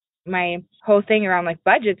my whole thing around like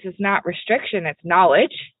budgets is not restriction, it's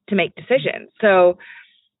knowledge to make decisions. So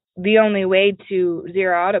the only way to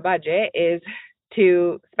zero out a budget is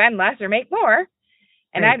to spend less or make more.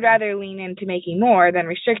 And I'd rather lean into making more than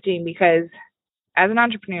restricting, because as an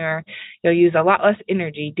entrepreneur, you'll use a lot less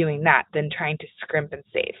energy doing that than trying to scrimp and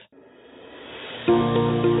save.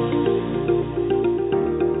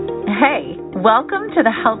 Hey, welcome to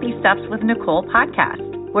the Healthy Steps with Nicole podcast,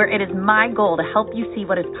 where it is my goal to help you see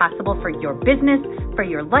what is possible for your business, for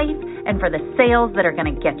your life, and for the sales that are going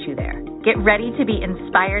to get you there. Get ready to be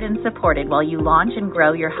inspired and supported while you launch and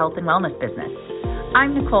grow your health and wellness business.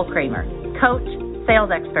 I'm Nicole Kramer, coach,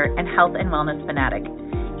 sales expert, and health and wellness fanatic.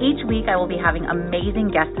 Each week, I will be having amazing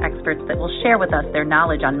guest experts that will share with us their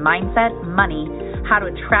knowledge on mindset, money, how to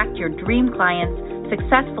attract your dream clients,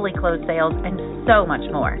 successfully close sales, and so much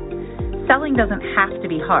more. Selling doesn't have to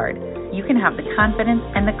be hard. You can have the confidence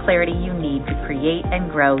and the clarity you need to create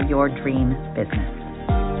and grow your dream business.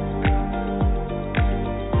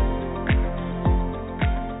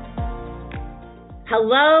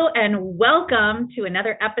 Hello and welcome to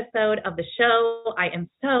another episode of the show. I am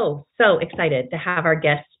so excited to have our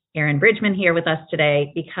guest, Erin Bridgman, here with us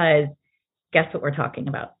today, because guess what we're talking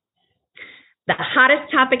about? The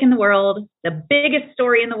hottest topic in the world, the biggest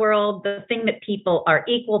story in the world, the thing that people are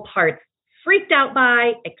equal parts freaked out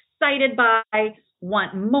by, excited by,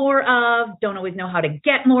 want more of, don't always know how to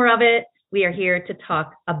get more of it. We are here to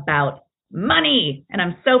talk about money. And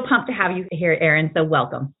I'm so pumped to have you here, Erin. So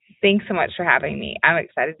welcome. Thanks so much for having me. I'm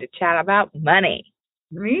excited to chat about money.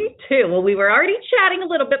 Me too. Well, we were already chatting a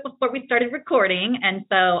little bit before we started recording. And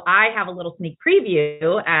so I have a little sneak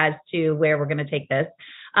preview as to where we're going to take this.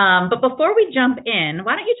 But before we jump in,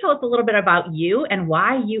 why don't you tell us a little bit about you and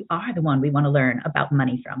why you are the one we want to learn about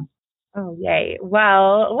money from? Oh, yay.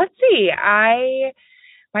 Well, let's see.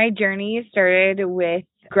 My journey started with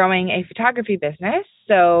growing a photography business.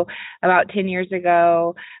 So about 10 years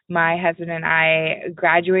ago, my husband and I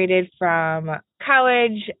graduated from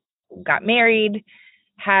college, got married,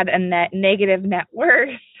 had a negative net worth,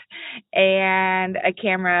 and a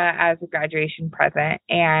camera as a graduation present.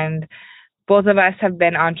 And both of us have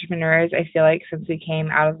been entrepreneurs, I feel like, since we came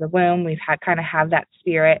out of the womb. We've had kind of have that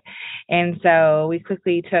spirit. And so we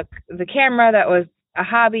quickly took the camera that was a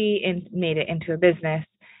hobby and made it into a business.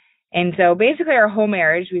 And so basically our whole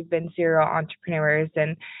marriage, we've been serial entrepreneurs.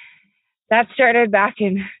 And that started back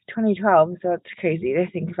in 2012. So it's crazy to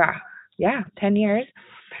think about. 10 years.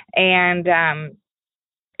 And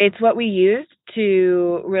it's what we used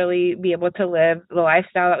to really be able to live the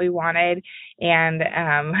lifestyle that we wanted. And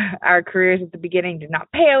our careers at the beginning did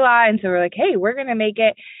not pay a lot. And so we're like, hey, we're going to make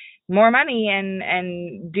it more money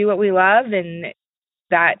and do what we love. And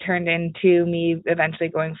that turned into me eventually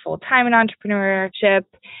going full-time in entrepreneurship.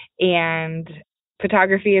 And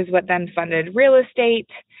photography is what then funded real estate.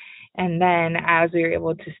 And then as we were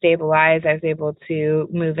able to stabilize, I was able to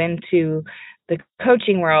move into the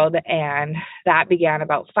coaching world, and that began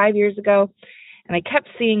about 5 years ago. And I kept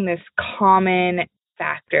seeing this common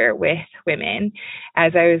factor with women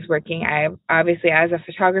as I was working. I obviously, as a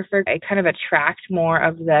photographer, I kind of attract more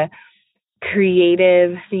of the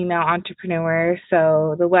creative female entrepreneurs,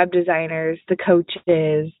 so the web designers, the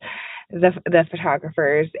coaches, the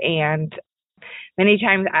photographers. And many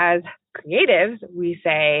times as creatives, we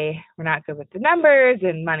say we're not good with the numbers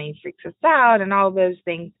and money freaks us out and all those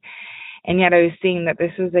things. And yet I was seeing that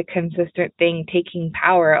this was a consistent thing, taking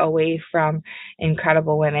power away from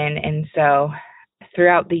incredible women. And so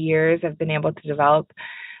throughout the years, I've been able to develop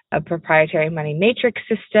a proprietary money matrix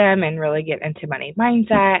system and really get into money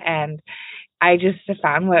mindset. And I just have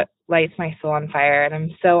found what lights my soul on fire. And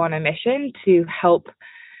I'm so on a mission to help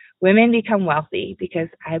women become wealthy, because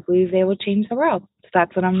I believe they will change the world. So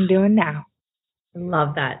that's what I'm doing now.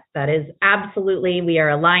 Love that. That is absolutely, we are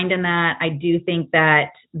aligned in that. I do think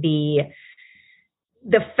that the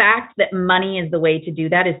fact that money is the way to do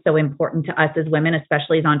that is so important to us as women,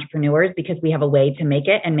 especially as entrepreneurs, because we have a way to make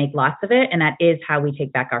it and make lots of it. And that is how we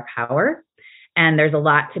take back our power. And there's a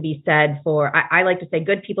lot to be said for, I like to say,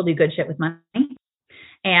 good people do good shit with money.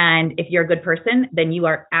 And if you're a good person, then you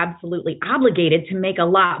are absolutely obligated to make a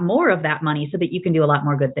lot more of that money so that you can do a lot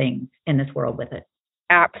more good things in this world with it.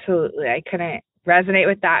 Absolutely. I couldn't resonate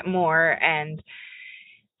with that more. And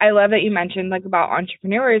I love that you mentioned like about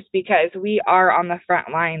entrepreneurs, because we are on the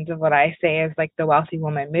front lines of what I say is like the wealthy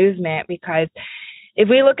woman movement. Because if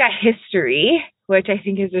we look at history, which I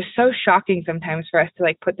think is just so shocking sometimes for us to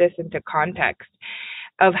like put this into context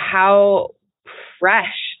of how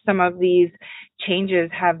fresh some of these changes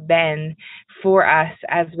have been for us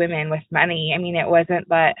as women with money. I mean, it wasn't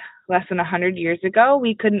but less than 100 years ago,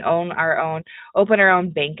 we couldn't open our own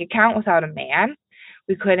bank account without a man.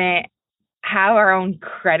 We couldn't have our own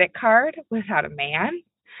credit card without a man.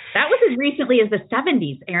 That was as recently as the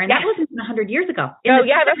 70s, Erin. Yeah. That wasn't 100 years ago.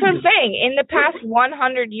 That's what I'm saying. In the past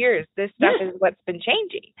 100 years, this stuff is what's been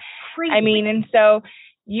changing. Crazy. I mean, and so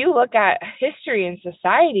you look at history and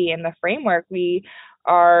society and the framework we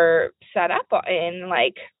are set up in,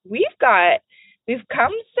 like we've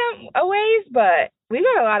come some a ways, but we've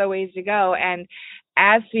got a lot of ways to go. And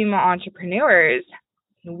as female entrepreneurs,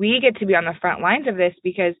 we get to be on the front lines of this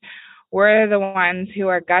because we're the ones who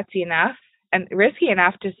are gutsy enough and risky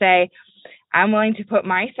enough to say, I'm willing to put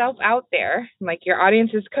myself out there, like your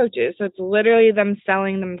audience is coaches. So it's literally them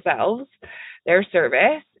selling themselves, their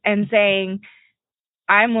service, and saying,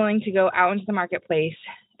 I'm willing to go out into the marketplace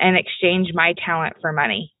and exchange my talent for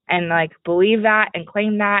money, and like believe that and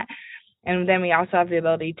claim that. And then we also have the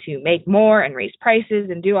ability to make more and raise prices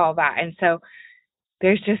and do all that. And so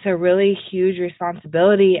there's just a really huge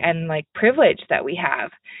responsibility and like privilege that we have.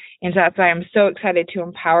 And so that's why I'm so excited to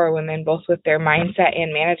empower women, both with their mindset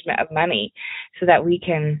and management of money, so that we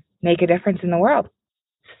can make a difference in the world.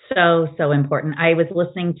 So important. I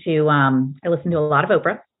listened to a lot of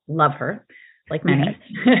Oprah, love her, like many.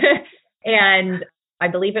 Yes. And I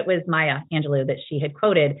believe it was Maya Angelou that she had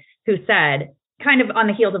quoted, who said, kind of on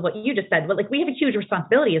the heels of what you just said, but like we have a huge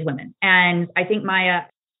responsibility as women. And I think Maya,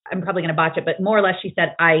 I'm probably going to botch it, but more or less she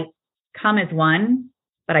said, I come as one,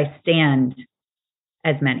 but I stand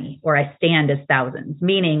as many, or I stand as thousands,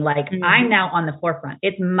 meaning like I'm now on the forefront.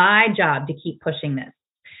 It's my job to keep pushing this.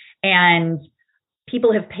 And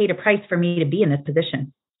people have paid a price for me to be in this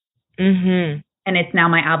position. And it's now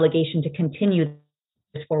my obligation to continue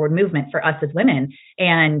this forward movement for us as women.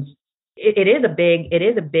 And it is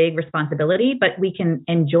a big responsibility, but we can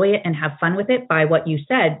enjoy it and have fun with it by what you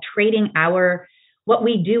said, trading what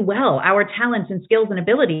we do well, our talents and skills and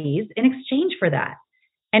abilities in exchange for that,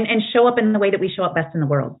 and show up in the way that we show up best in the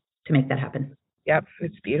world to make that happen. Yep.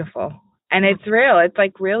 It's beautiful. And it's real. It's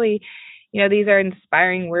like really, these are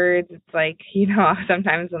inspiring words. It's like,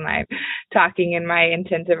 sometimes when I'm talking in my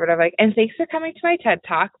intensive, or I'm like, and thanks for coming to my TED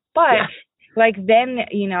Talk. But like then,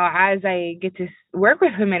 as I get to work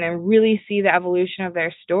with women and really see the evolution of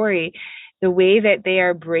their story, the way that they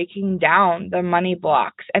are breaking down the money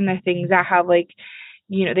blocks and the things that have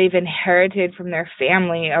they've inherited from their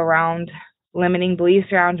family around limiting beliefs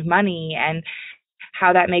around money, and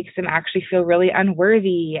how that makes them actually feel really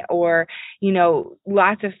unworthy, or,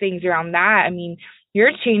 lots of things around that. I mean,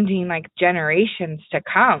 you're changing like generations to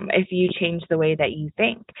come if you change the way that you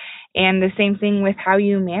think. And the same thing with how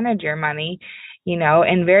you manage your money,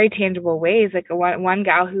 in very tangible ways. Like one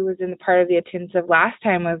gal who was in the part of the intensive last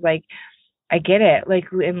time was like, I get it. Like,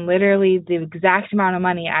 and literally the exact amount of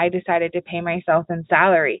money I decided to pay myself in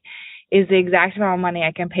salary is the exact amount of money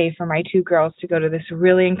I can pay for my two girls to go to this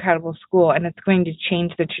really incredible school, and it's going to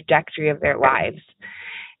change the trajectory of their lives.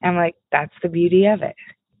 And like, that's the beauty of it.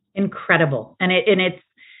 Incredible. And it's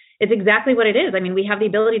exactly what it is. I mean, we have the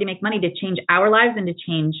ability to make money to change our lives and to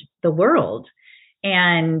change the world.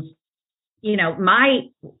 And,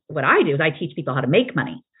 what I do is I teach people how to make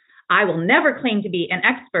money. I will never claim to be an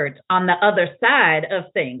expert on the other side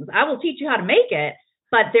of things. I will teach you how to make it,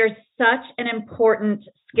 but there's such an important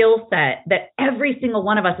skill set that every single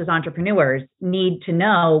one of us as entrepreneurs need to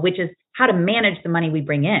know, which is how to manage the money we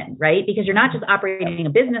bring in, right? Because you're not just operating a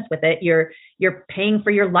business with it, you're paying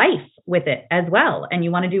for your life with it as well. And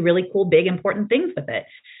you want to do really cool, big, important things with it.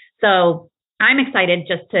 So I'm excited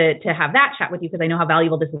just to have that chat with you, because I know how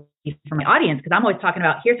valuable this is for my audience, because I'm always talking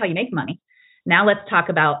about, here's how you make money. Now let's talk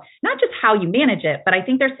about not just how you manage it, but I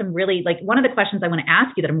think there's some really, like, one of the questions I want to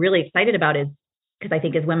ask you that I'm really excited about is, because I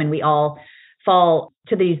think as women, we all fall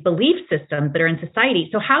to these belief systems that are in society.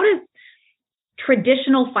 So how does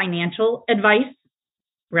traditional financial advice,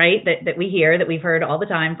 right, that we hear, that we've heard all the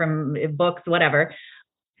time from books, whatever,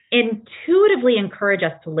 intuitively encourage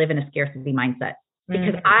us to live in a scarcity mindset?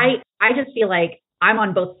 Because I just feel like I'm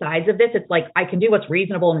on both sides of this. It's like I can do what's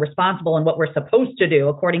reasonable and responsible and what we're supposed to do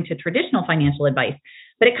according to traditional financial advice,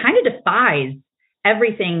 but it kind of defies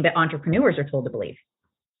everything that entrepreneurs are told to believe.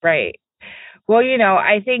 Right. Well,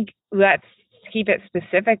 I think let's keep it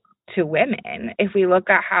specific to women. If we look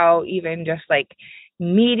at how even just like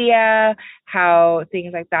media, how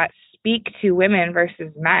things like that speak to women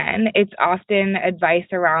versus men, it's often advice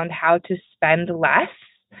around how to spend less,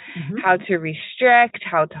 how to restrict,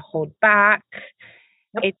 how to hold back.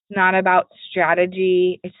 Yep. It's not about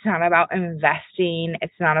strategy. It's not about investing.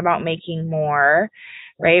 It's not about making more,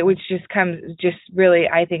 right? Which just really,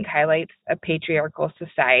 I think, highlights a patriarchal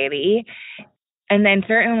society. And then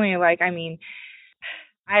certainly, like, I mean,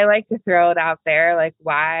 I like to throw it out there, like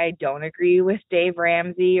why I don't agree with Dave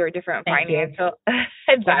Ramsey or different financial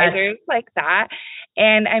advisors like that.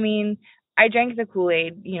 And I mean, I drank the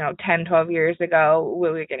Kool-Aid, 10, 12 years ago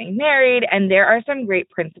when we were getting married. And there are some great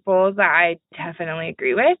principles that I definitely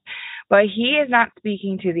agree with. But he is not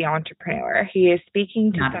speaking to the entrepreneur. He is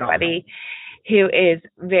speaking to somebody who is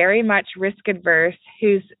very much risk adverse,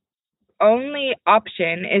 whose only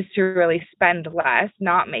option is to really spend less,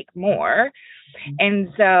 not make more. And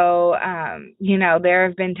so, there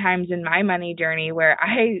have been times in my money journey where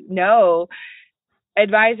I know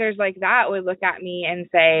advisors like that would look at me and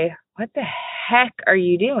say, what the heck are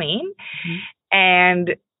you doing?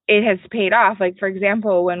 And it has paid off. Like, for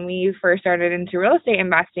example, when we first started into real estate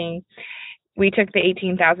investing, we took the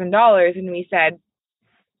 $18,000 and we said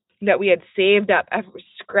that we had saved up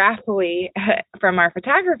scrappily from our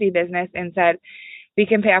photography business and said, we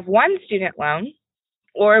can pay off one student loan,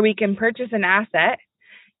 or we can purchase an asset,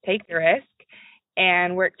 take the risk,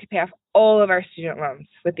 and work to pay off all of our student loans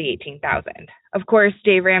with the $18,000. Of course,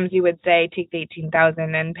 Dave Ramsey would say, take the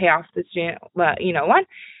 $18,000 and pay off the student, one.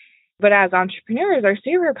 But as entrepreneurs, our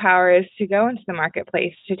superpower is to go into the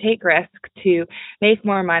marketplace, to take risk, to make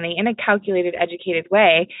more money in a calculated, educated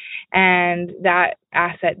way. And that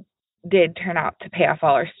asset did turn out to pay off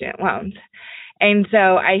all our student loans. And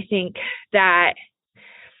so I think that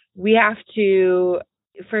we have to,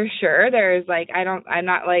 for sure, there's like, I'm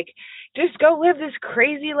not like, just go live this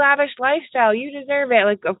crazy lavish lifestyle. You deserve it.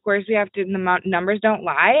 Like, of course, we have to, the numbers don't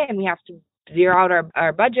lie, and we have to zero out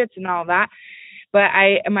our budgets and all that. But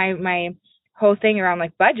my whole thing around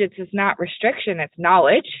like budgets is not restriction, it's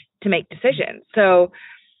knowledge to make decisions. So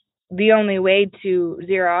the only way to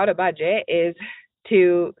zero out a budget is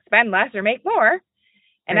to spend less or make more.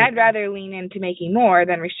 And I'd rather lean into making more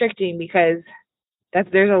than restricting, because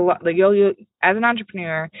there's a lot, like you'll as an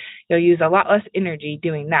entrepreneur, you'll use a lot less energy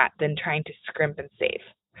doing that than trying to scrimp and save.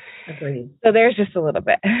 Agreed. So there's just a little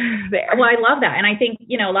bit there. Well, I love that. And I think,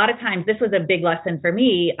 a lot of times this was a big lesson for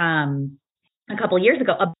me a couple of years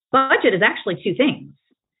ago. A budget is actually two things.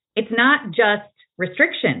 It's not just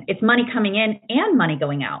restriction. It's money coming in and money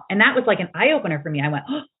going out. And that was like an eye opener for me. I went,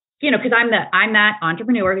 because I'm that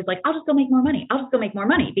entrepreneur who's like, I'll just go make more money. I'll just go make more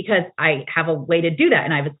money because I have a way to do that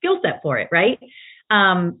and I have a skill set for it. Right.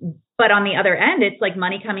 But on the other end, it's like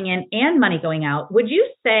money coming in and money going out. Would you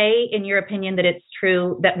say, in your opinion, that it's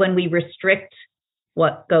true that when we restrict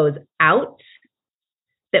what goes out,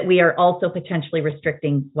 that we are also potentially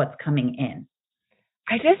restricting what's coming in?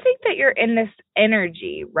 I just think that you're in this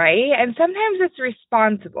energy, right? And sometimes it's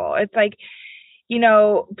responsible. It's like,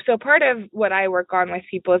 so part of what I work on with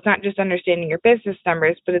people is not just understanding your business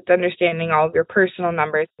numbers, but it's understanding all of your personal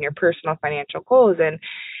numbers and your personal financial goals. And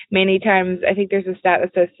many times, I think there's a stat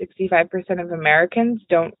that says 65% of Americans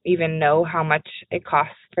don't even know how much it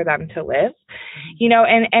costs for them to live,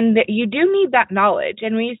 and you do need that knowledge.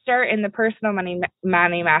 And we start in the personal money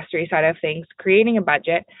mastery side of things, creating a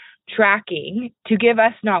budget, tracking to give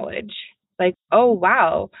us knowledge. Like, oh,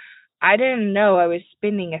 wow, I didn't know I was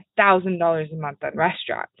spending $1,000 a month on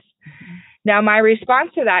restaurants. Mm-hmm. Now, my response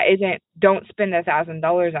to that isn't don't spend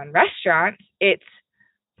 $1,000 on restaurants. It's,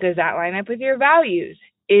 does that line up with your values?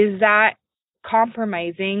 Is that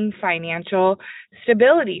compromising financial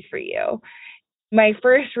stability for you? My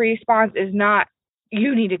first response is not,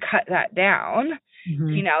 you need to cut that down,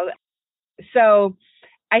 So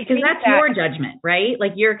I think that's your judgment, right?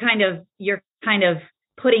 Like you're kind of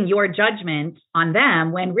putting your judgment on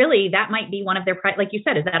them when really that might be one of their, like you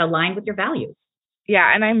said, is that aligned with your values? Yeah.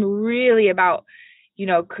 And I'm really about,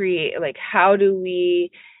 create, like, how do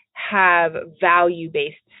we have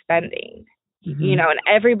value-based spending? Mm-hmm. And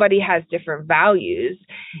everybody has different values.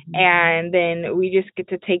 Mm-hmm. And then we just get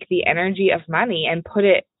to take the energy of money and put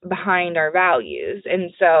it behind our values.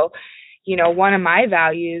 And so, one of my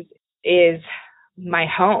values is my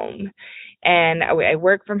home. And I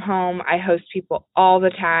work from home. I host people all the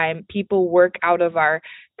time. People work out of our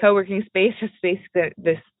co-working space, a space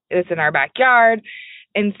that's in our backyard.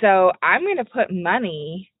 And so I'm going to put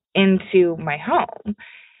money into my home.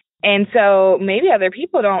 And so maybe other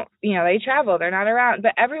people don't, they travel, they're not around,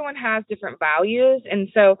 but everyone has different values. And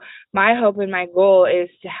so my hope and my goal is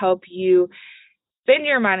to help you spend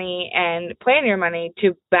your money and plan your money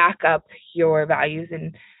to back up your values.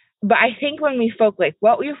 But I think when we focus, like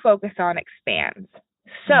what you focus on expands.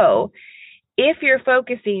 So if you're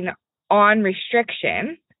focusing on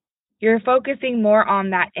restriction, you're focusing more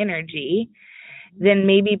on that energy than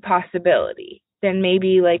maybe possibility, than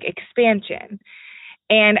maybe like expansion.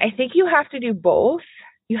 And I think you have to do both.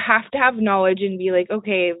 You have to have knowledge and be like,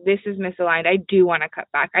 okay, this is misaligned. I do want to cut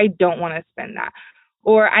back. I don't want to spend that.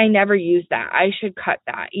 Or I never use that. I should cut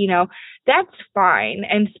that. That's fine.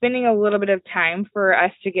 And spending a little bit of time for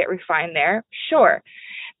us to get refined there, sure.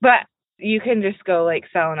 But you can just go like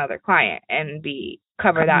sell another client and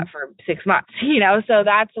cover that for 6 months, So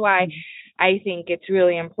that's why I think it's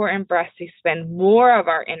really important for us to spend more of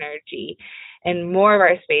our energy and more of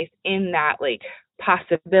our space in that like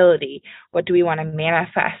possibility. What do we want to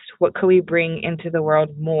manifest? What could we bring into the world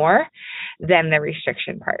more than the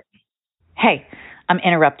restriction part? Hey, I'm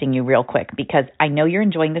interrupting you real quick because I know you're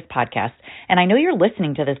enjoying this podcast and I know you're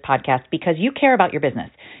listening to this podcast because you care about your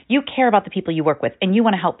business. You care about the people you work with and you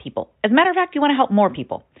want to help people. As a matter of fact, you want to help more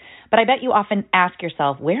people. But I bet you often ask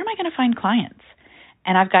yourself, where am I going to find clients?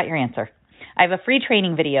 And I've got your answer. I have a free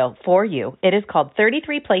training video for you. It is called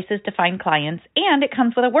 33 Places to Find Clients, and it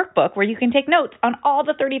comes with a workbook where you can take notes on all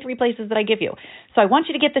the 33 places that I give you. So I want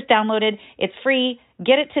you to get this downloaded. It's free.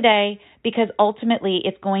 Get it today because ultimately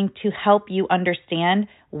it's going to help you understand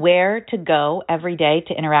where to go every day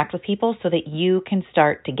to interact with people so that you can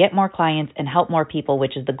start to get more clients and help more people,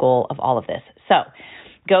 which is the goal of all of this. So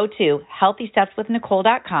go to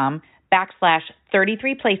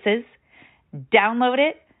healthystepswithnicole.com/33 places, download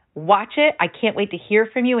it. Watch it. I can't wait to hear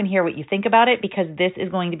from you and hear what you think about it because this is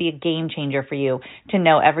going to be a game changer for you to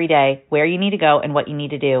know every day where you need to go and what you need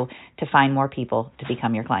to do to find more people to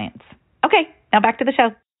become your clients. Okay, now back to the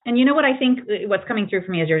show. And you know what I think what's coming through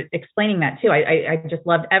for me as you're explaining that too, I just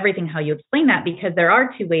loved everything how you explain that because there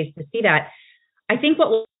are two ways to see that. I think what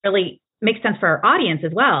will really make sense for our audience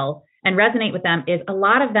as well and resonate with them is a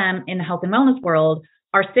lot of them in the health and wellness world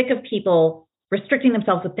are sick of people restricting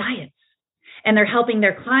themselves with diets. And they're helping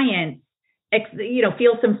their clients,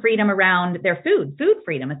 feel some freedom around their food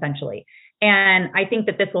freedom, essentially. And I think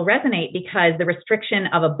that this will resonate because the restriction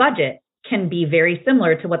of a budget can be very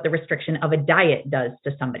similar to what the restriction of a diet does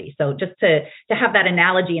to somebody. So just to have that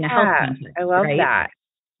analogy in a health context. I love right? that.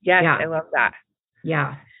 Yes, yeah. I love that.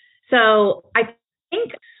 Yeah. So I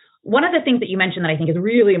think one of the things that you mentioned that I think is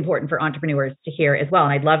really important for entrepreneurs to hear as well,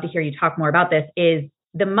 and I'd love to hear you talk more about this, is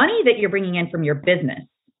the money that you're bringing in from your business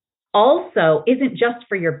also isn't just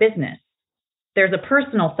for your business. There's a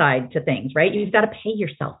personal side to things, right? You've got to pay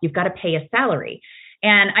yourself. You've got to pay a salary.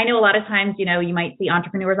 And I know a lot of times, you might see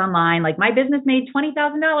entrepreneurs online, like my business made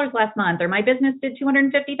 $20,000 last month, or my business did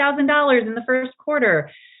 $250,000 in the first quarter.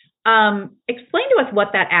 Explain to us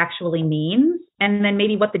what that actually means, and then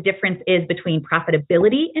maybe what the difference is between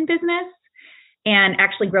profitability in business and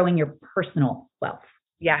actually growing your personal wealth.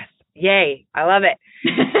 Yes. Yay. I love it.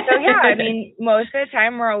 So yeah, most of the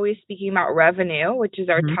time we're always speaking about revenue, which is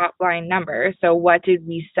our top line number. So what did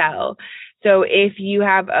we sell? So if you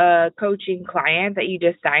have a coaching client that you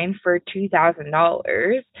just signed for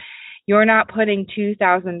 $2,000, you're not putting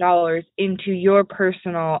 $2,000 into your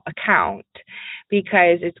personal account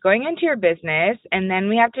because it's going into your business. And then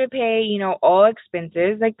we have to pay, all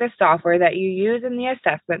expenses like the software that you use and the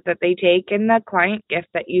assessment that they take and the client gift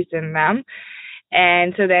that you send them.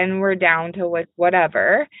 And so then we're down to like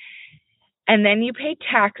whatever. And then you pay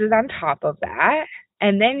taxes on top of that.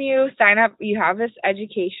 And then you sign up, you have this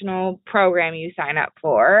educational program you sign up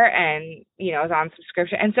for and, it's on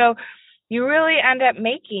subscription. And so you really end up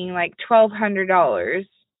making like $1,200,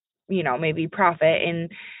 maybe profit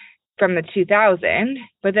from the 2,000.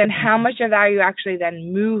 But then how much of that are you actually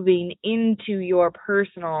then moving into your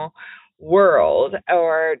personal world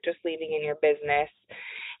or just leaving in your business?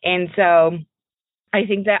 And so I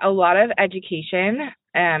think that a lot of education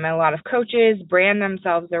and a lot of coaches brand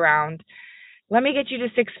themselves around, let me get you to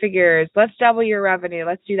 6 figures. Let's double your revenue.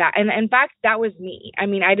 Let's do that. And in fact, that was me. I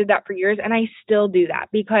did that for years and I still do that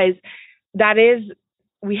because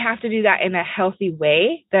we have to do that in a healthy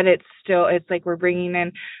way that it's like we're bringing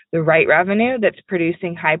in the right revenue that's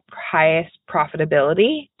producing highest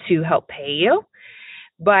profitability to help pay you.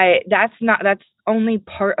 But that's only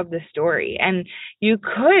part of the story. And you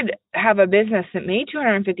could have a business that made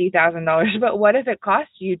 $250,000, but what if it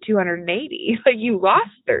cost you $280,000? Like you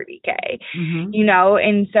lost $30,000,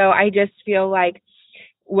 And so I just feel like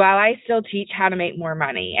while I still teach how to make more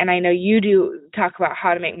money, and I know you do talk about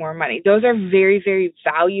how to make more money, those are very, very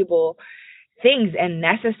valuable things and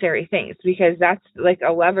necessary things because that's like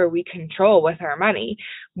a lever we control with our money.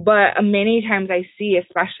 But many times I see,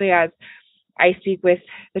 especially as I speak with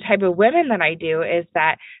the type of women that I do, is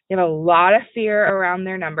that they have a lot of fear around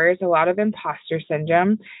their numbers, a lot of imposter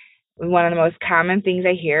syndrome. One of the most common things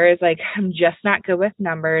I hear is like, I'm just not good with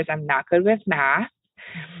numbers. I'm not good with math.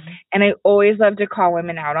 And I always love to call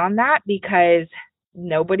women out on that because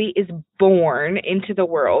Nobody is born into the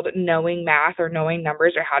world knowing math or knowing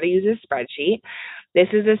numbers or how to use a spreadsheet. This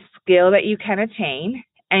is a skill that you can attain.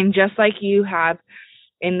 And just like you have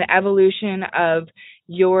in the evolution of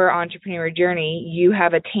your entrepreneur journey, you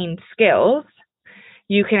have attained skills,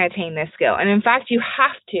 you can attain this skill. And in fact, you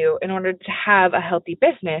have to in order to have a healthy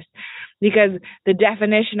business, because the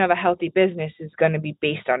definition of a healthy business is going to be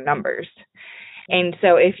based on numbers. And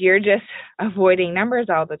so if you're just avoiding numbers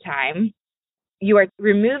all the time, you are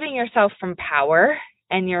removing yourself from power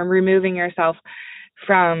and you're removing yourself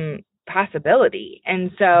from possibility.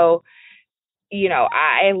 And so,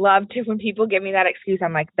 I love to, when people give me that excuse,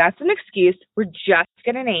 I'm like, that's an excuse. We're just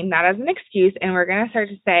going to name that as an excuse. And we're going to start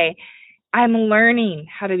to say, I'm learning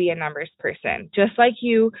how to be a numbers person. Just like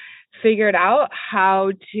you figured out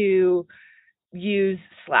how to use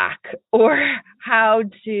Slack or how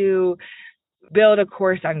to build a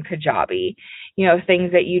course on Kajabi,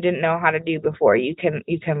 things that you didn't know how to do before, you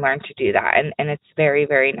can learn to do that. And it's very,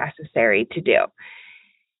 very necessary to do.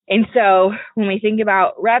 And so when we think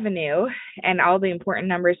about revenue and all the important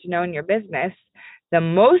numbers to know in your business, the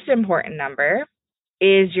most important number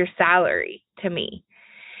is your salary to me,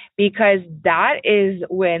 because that is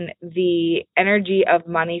when the energy of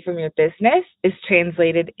money from your business is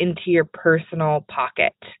translated into your personal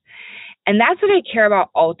pocket. And that's what I care about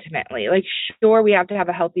ultimately. Like, sure, we have to have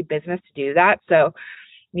a healthy business to do that. So,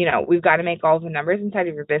 we've got to make all the numbers inside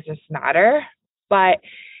of your business matter. But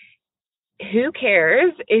who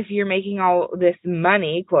cares if you're making all this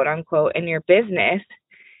money, quote unquote, in your business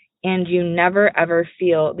and you never ever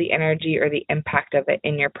feel the energy or the impact of it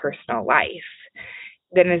in your personal life?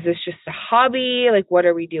 Then is this just a hobby? Like, what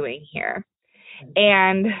are we doing here?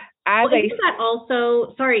 And isn't that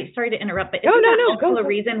also, sorry to interrupt, but isn't that also a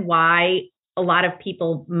reason why a lot of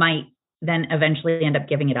people might then eventually end up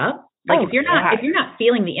giving it up? Like, if you're not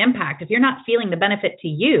feeling the impact, if you're not feeling the benefit to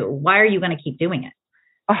you, why are you going to keep doing it?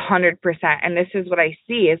 100%. And this is what I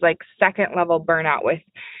see is like second level burnout with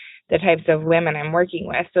the types of women I'm working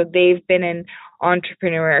with. So they've been in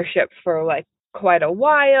entrepreneurship for like quite a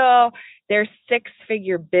while. They're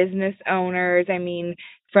 6-figure business owners. I mean,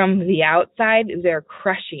 from the outside, they're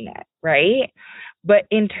crushing it, right? But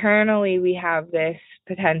internally, we have this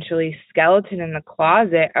potentially skeleton in the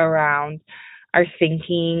closet around our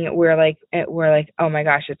thinking. We're like, oh my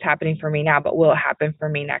gosh, it's happening for me now, but will it happen for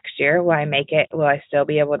me next year? Will I make it? Will I still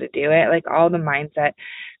be able to do it? Like all the mindset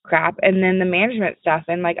crap. And then the management stuff.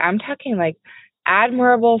 And like, I'm talking like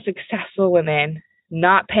admirable, successful women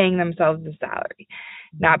not paying themselves a salary,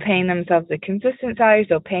 not paying themselves a consistent salary.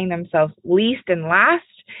 So paying themselves least and last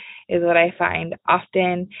is what I find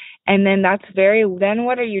often. And then then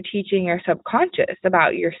what are you teaching your subconscious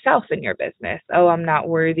about yourself and your business? Oh, I'm not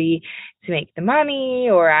worthy to make the money,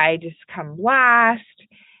 or I just come last.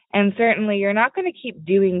 And certainly you're not going to keep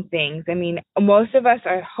doing things. I mean, most of us,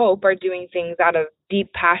 I hope, are doing things out of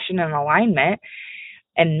deep passion and alignment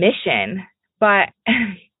and mission, but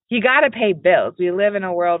you got to pay bills. We live in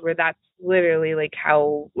a world where that's literally like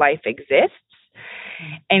how life exists.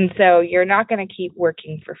 And so you're not going to keep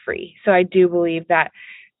working for free. So I do believe that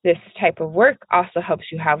this type of work also helps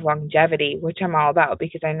you have longevity, which I'm all about,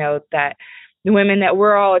 because I know that the women that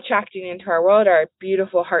we're all attracting into our world are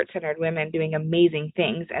beautiful, heart-centered women doing amazing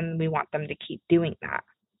things, and we want them to keep doing that.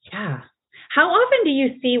 Yeah. How often do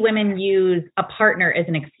you see women use a partner as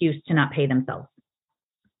an excuse to not pay themselves?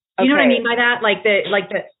 You know what I mean by that?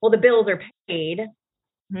 The bills are paid.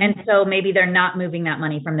 Mm-hmm. And so maybe they're not moving that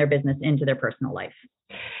money from their business into their personal life.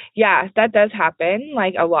 Yeah, that does happen.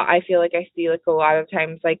 Like a lot, I feel like I see like a lot of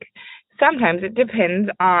times, like sometimes it depends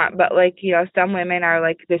on, but like, some women are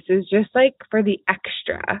like, this is just like for the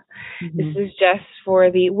extra. Mm-hmm. This is just for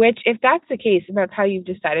which if that's the case, and that's how you've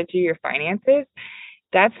decided to do your finances,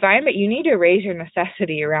 that's fine, but you need to raise your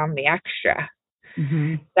necessity around the extra.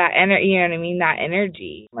 Mm-hmm. That energy, you know what I mean? That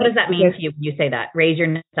energy. What does that mean to you when you say that? Raise your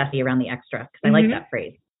necessity around the extra. Because I like that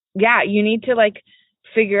phrase. Yeah, you need to like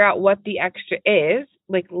figure out what the extra is.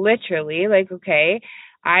 Like literally, like, okay,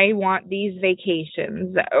 I want these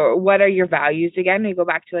vacations. Or what are your values again? We go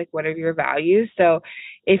back to like, what are your values? So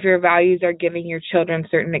if your values are giving your children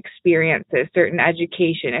certain experiences, certain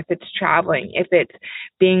education, if it's traveling, if it's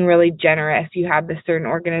being really generous, you have this certain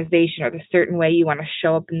organization or the certain way you want to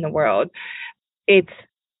show up in the world. It's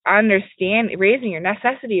raising your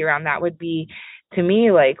necessity around that would be, to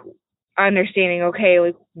me, like understanding, okay,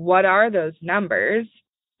 like what are those numbers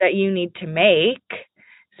that you need to make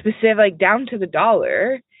specific, like down to the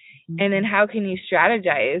dollar, and then how can you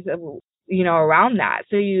strategize, around that?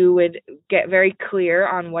 So you would get very clear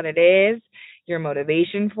on what it is, your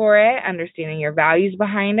motivation for it, understanding your values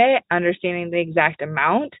behind it, understanding the exact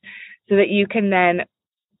amount, so that you can then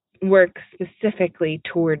work specifically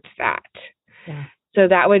towards that. Yeah. So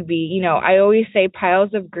that would be, I always say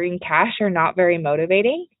piles of green cash are not very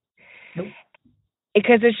motivating. Nope.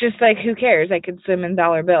 Because it's just like, who cares? I could swim in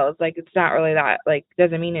dollar bills. Like, it's not really that, like,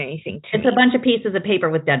 doesn't mean anything to me. It's a bunch of pieces of paper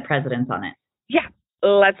with dead presidents on it. Yeah,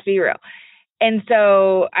 let's be real. And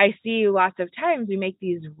so I see lots of times we make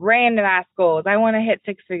these random ass goals. I want to hit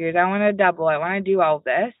 6 figures. I want to double. I want to do all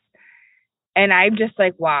this. And I'm just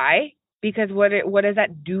like, why? Because what does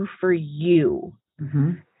that do for you?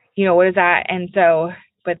 Mm-hmm. What is that? And so,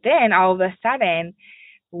 but then all of a sudden,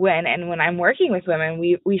 when I'm working with women,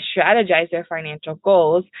 we strategize their financial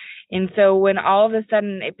goals. And so when all of a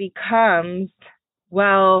sudden it becomes,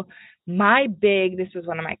 well, this was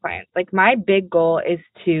one of my clients, like my big goal is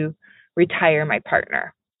to retire my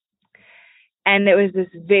partner. And it was this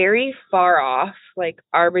very far off, like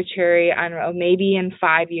arbitrary, I don't know, maybe in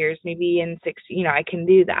 5 years, maybe in 6, I can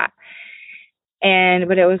do that.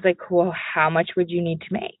 But it was like, well, how much would you need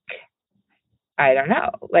to make? I don't know,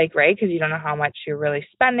 like, right? Because you don't know how much you're really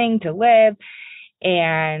spending to live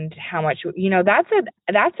and how much,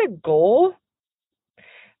 that's a goal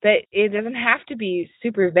that it doesn't have to be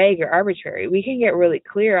super vague or arbitrary. We can get really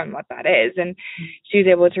clear on what that is. And she was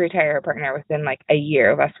able to retire her partner within like a year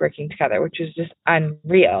of us working together, which is just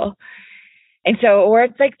unreal. And so, or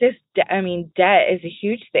it's like this, debt is a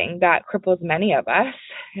huge thing that cripples many of us.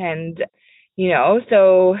 And,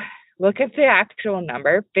 so look at the actual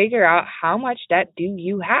number, figure out how much debt do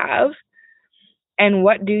you have and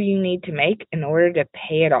what do you need to make in order to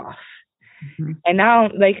pay it off. Mm-hmm. And now,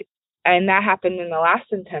 and that happened in the last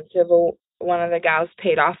intensive. One of the gals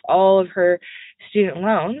paid off all of her student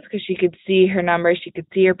loans because she could see her numbers, she could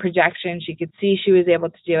see her projection, she could see she was able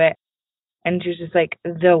to do it. And she was just like,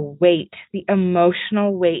 the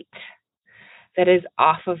emotional weight that is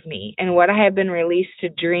off of me and what I have been released to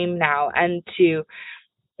dream now and to,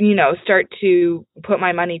 start to put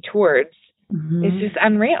my money towards is just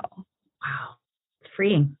unreal. Wow. It's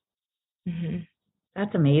freeing. Mm-hmm.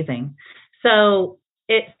 That's amazing. So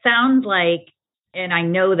it sounds like, and I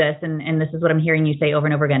know this, and this is what I'm hearing you say over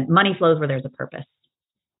and over again, money flows where there's a purpose.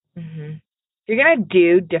 Mm-hmm. You're going to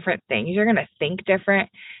do different things. You're going to think different.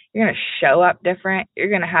 You're going to show up different. You're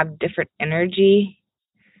going to have different energy.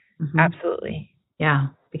 Mm-hmm. Absolutely. Yeah,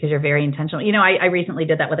 because you're very intentional. I recently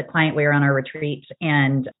did that with a client. We were on our retreat,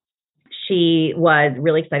 and she was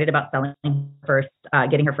really excited about getting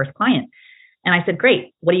her first client. And I said,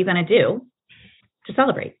 great, what are you going to do to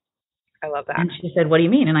celebrate? I love that. And she said, what do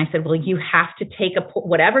you mean? And I said, well, you have to take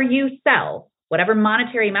whatever you sell, whatever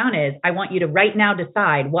monetary amount is, I want you to right now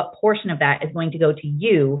decide what portion of that is going to go to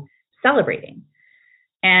you celebrating.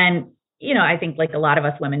 And, I think like a lot of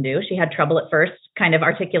us women do, she had trouble at first kind of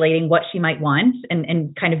articulating what she might want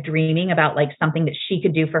and kind of dreaming about like something that she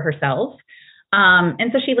could do for herself.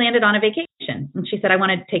 And so she landed on a vacation and she said, I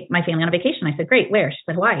want to take my family on a vacation. I said, great. Where? She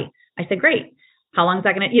said, Hawaii. I said, great. How long is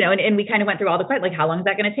that going to, and we kind of went through all the questions, like, how long is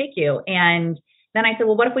that going to take you? And then I said,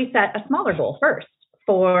 well, what if we set a smaller goal first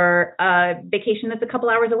for a vacation that's a couple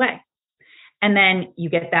hours away? And then you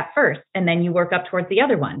get that first, and then you work up towards the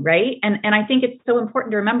other one, right? And I think it's so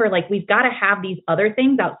important to remember, like, we've got to have these other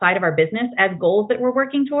things outside of our business as goals that we're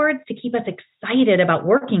working towards to keep us excited about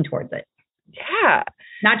working towards it. Yeah.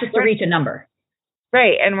 Not just to reach a number.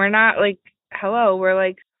 Right. And we're not like, we're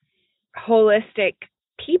like holistic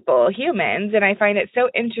people, humans. And I find it so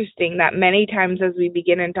interesting that many times as we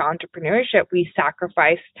begin into entrepreneurship, we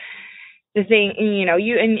sacrifice the thing,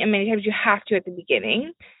 and many times you have to at the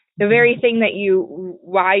beginning. The very thing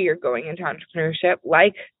why you're going into entrepreneurship,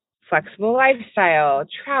 like flexible lifestyle,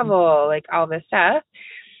 travel, like all this stuff,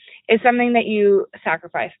 is something that you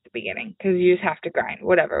sacrifice at the beginning because you just have to grind,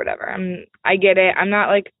 whatever. I get it. I'm not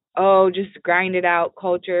like, just grind it out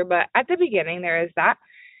culture. But at the beginning, there is that.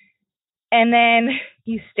 And then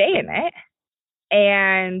you stay in it.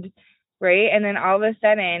 And, right, and then all of a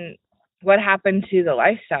sudden, what happened to the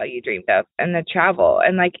lifestyle you dreamed of and the travel?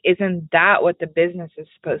 And like, isn't that what the business is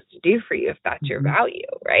supposed to do for you if that's your value,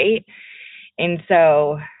 right? And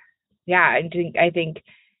so, yeah, I think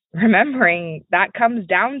remembering that comes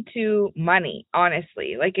down to money,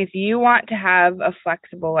 honestly. Like if you want to have a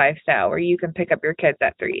flexible lifestyle where you can pick up your kids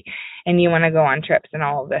at 3 and you want to go on trips and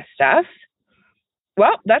all of this stuff,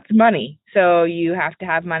 well, that's money. So you have to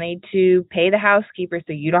have money to pay the housekeeper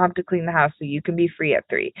so you don't have to clean the house so you can be free at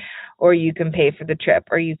 3, or you can pay for the trip,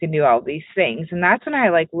 or you can do all these things. And that's when I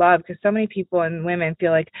love, because so many people and women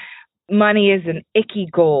feel like money is an icky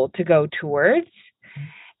goal to go towards.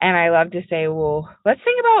 And I love to say, well, let's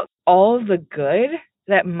think about all the good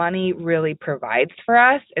that money really provides for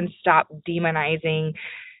us and stop demonizing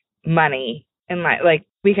money in life, like,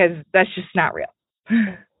 because that's just not real.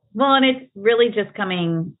 Well, and it's really just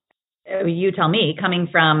coming, you tell me, coming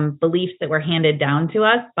from beliefs that were handed down to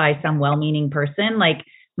us by some well-meaning person. Like,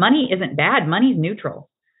 money isn't bad. Money's neutral.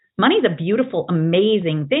 Money's a beautiful,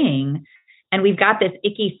 amazing thing. And we've got this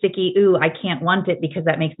icky, sticky, ooh, I can't want it because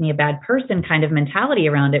that makes me a bad person kind of mentality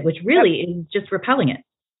around it, which really is just repelling it.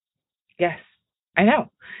 Yes, I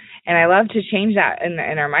know. And I love to change that in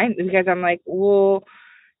our minds, because I'm like, well,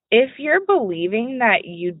 if you're believing that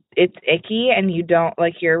it's icky and you don't,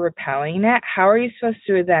 like, you're repelling it, how are you supposed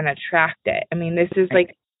to then attract it? I mean, this is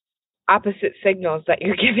like opposite signals that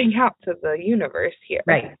you're giving out to the universe here.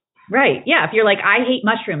 Right. Yeah. If you're like, I hate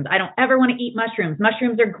mushrooms, I don't ever want to eat mushrooms.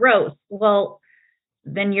 Mushrooms are gross. Well,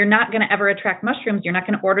 then you're not going to ever attract mushrooms. You're not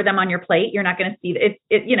going to order them on your plate. You're not going to see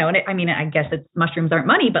it, I mean, I guess it's mushrooms aren't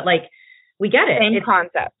money, but like, we get it. Same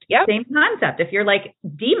concept. Yep. Same concept. If you're like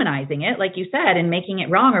demonizing it, like you said, and making it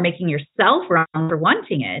wrong or making yourself wrong for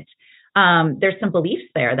wanting it, there's some beliefs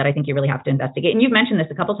there that I think you really have to investigate. And you've mentioned this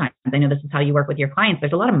a couple of times. I know this is how you work with your clients.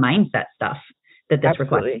 There's a lot of mindset stuff that this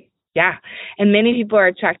requires. Yeah. And many people are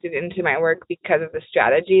attracted into my work because of the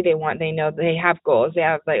strategy. They know they have goals. They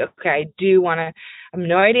have like, okay, I have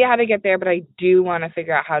no idea how to get there, but I do want to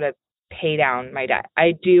figure out how to pay down my debt.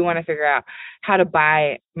 I do want to figure out how to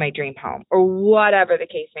buy my dream home, or whatever the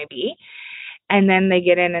case may be. And then they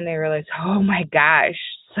get in and they realize, oh my gosh,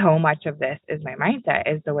 so much of this is my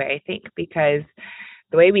mindset, is the way I think, because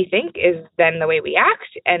the way we think is then the way we act.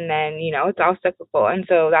 And then, it's all cyclical. And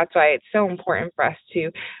so that's why it's so important for us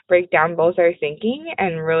to break down both our thinking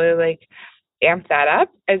and really like amp that up,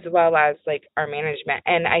 as well as like our management.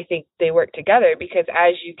 And I think they work together, because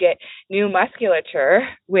as you get new musculature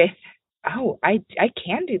with, oh, I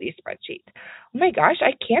can do these spreadsheets. Oh my gosh,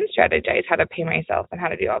 I can strategize how to pay myself and how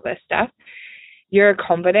to do all this stuff. Your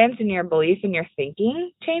confidence and your belief and your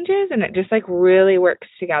thinking changes, and it just like really works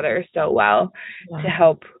together so well to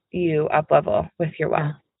help you up level with your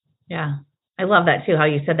wealth. Yeah. I love that too, how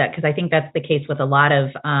you said that, because I think that's the case with a lot of,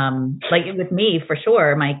 like with me, for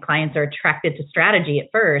sure, my clients are attracted to strategy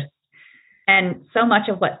at first. And so much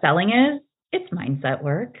of what selling is, it's mindset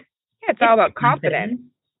work. Yeah, it's all about confidence.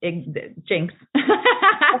 Jinx.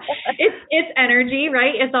 it's energy,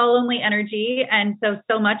 right? It's all only energy. And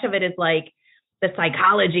so much of it is like the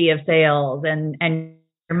psychology of sales and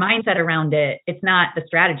your mindset around it. It's not the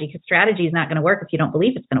strategy, because strategy is not going to work if you don't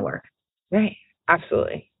believe it's going to work. Right.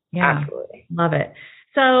 Absolutely. Yeah. Absolutely. Love it.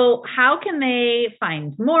 So how can they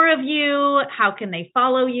find more of you? How can they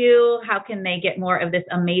follow you? How can they get more of this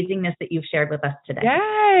amazingness that you've shared with us today?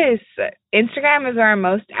 Yes. Instagram is our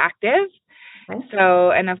most active. Okay.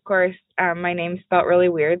 So, and of course, my name's spelled really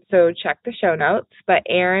weird, so check the show notes. But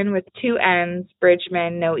Erin with 2 N's,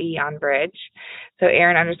 Bridgman, no E on Bridge. So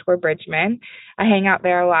Erin_Bridgman. I hang out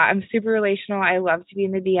there a lot. I'm super relational. I love to be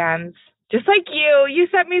in the DMs. Just like you. You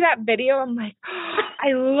sent me that video. I'm like, oh,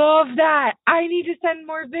 I love that. I need to send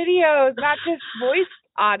more videos, not just voice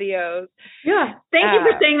audios. Yeah. Thank you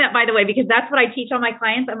for saying that, by the way, because that's what I teach all my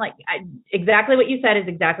clients. I'm like, exactly what you said is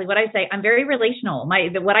exactly what I say. I'm very relational.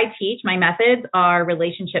 What I teach, my methods are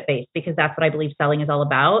relationship based, because that's what I believe selling is all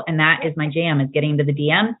about. And that is my jam, is getting into the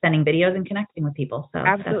DM, sending videos, and connecting with people. So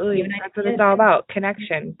absolutely. That's what it's all about.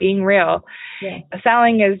 Connection, being real. Yeah.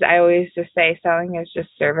 Selling is, I always just say, selling is just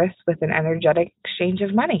service with an energetic exchange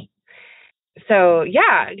of money. So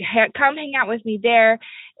yeah, come hang out with me there.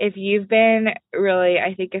 If you've been really,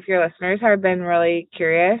 I think if your listeners have been really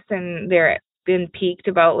curious and they're been piqued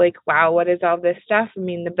about like, wow, what is all this stuff? I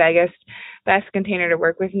mean, the best container to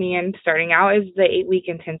work with me in starting out is the 8-week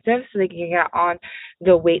intensive, so they can get on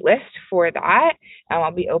the wait list for that.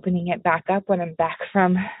 I'll be opening it back up when I'm back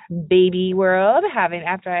from baby world,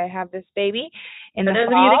 after I have this baby in the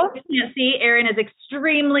fall. For those of you that can't see, Erin is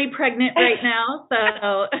extremely pregnant right now,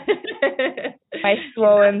 so my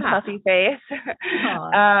swollen, puffy face.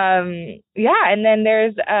 Yeah, and then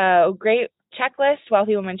there's a great checklist,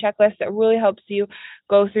 Wealthy Woman Checklist, that really helps you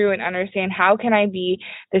go through and understand how can I be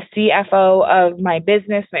the CFO of my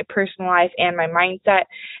business, my personal life, and my mindset.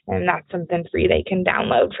 And that's something free they can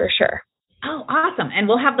download for sure. Oh, awesome. And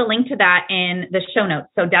we'll have the link to that in the show notes.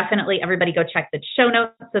 So definitely everybody go check the show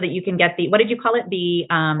notes so that you can get what did you call it? The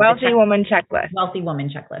Wealthy Woman Checklist. Wealthy Woman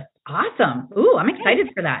Checklist. Awesome. Ooh, I'm excited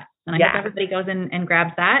for that. And I hope everybody goes in and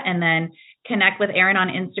grabs that, and then connect with Erin on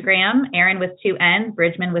Instagram, Erin with 2 N's,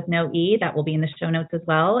 Bridgman with no E. That will be in the show notes as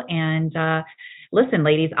well. And listen,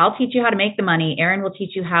 ladies, I'll teach you how to make the money. Erin will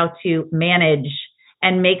teach you how to manage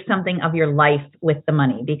and make something of your life with the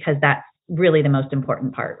money, because that's really the most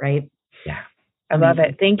important part, right? Yeah. I love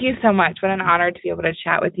it. Thank you so much. What an honor to be able to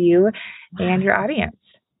chat with you and your audience.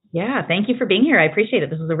 Yeah, thank you for being here. I appreciate it.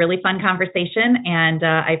 This was a really fun conversation, and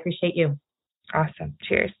I appreciate you. Awesome.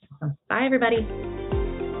 Cheers. Awesome. Bye, everybody.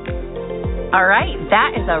 All right,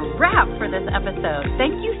 that is a wrap for this episode.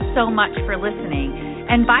 Thank you so much for listening.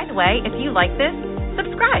 And by the way, if you like this,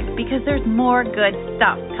 subscribe because there's more good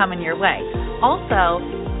stuff coming your way. Also,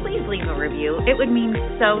 please leave a review. It would mean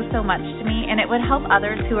so much to me, and it would help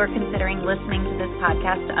others who are considering listening to this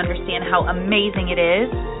podcast to understand how amazing it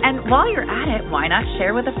is. And while you're at it, why not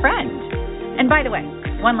share with a friend? And by the way,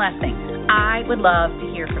 one last thing. I would love to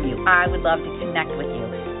hear from you. I would love to connect with you.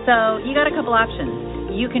 So you got a couple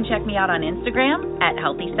options. You can check me out on Instagram at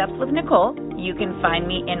Healthy Steps with Nicole. You can find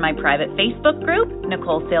me in my private Facebook group,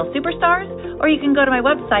 Nicole Sales Superstars, or you can go to my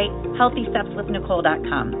website,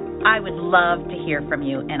 healthystepswithnicole.com. I would love to hear from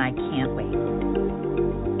you, and I can't wait.